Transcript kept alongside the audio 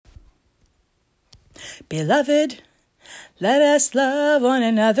Beloved, let us love one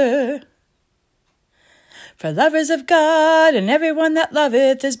another. For love is of God, and every one that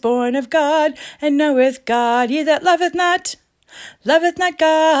loveth is born of God, and knoweth God. He that loveth not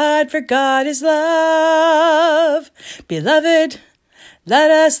God, for God is love. Beloved, let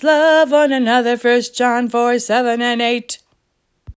us love one another. 1 John 4:7 and 8.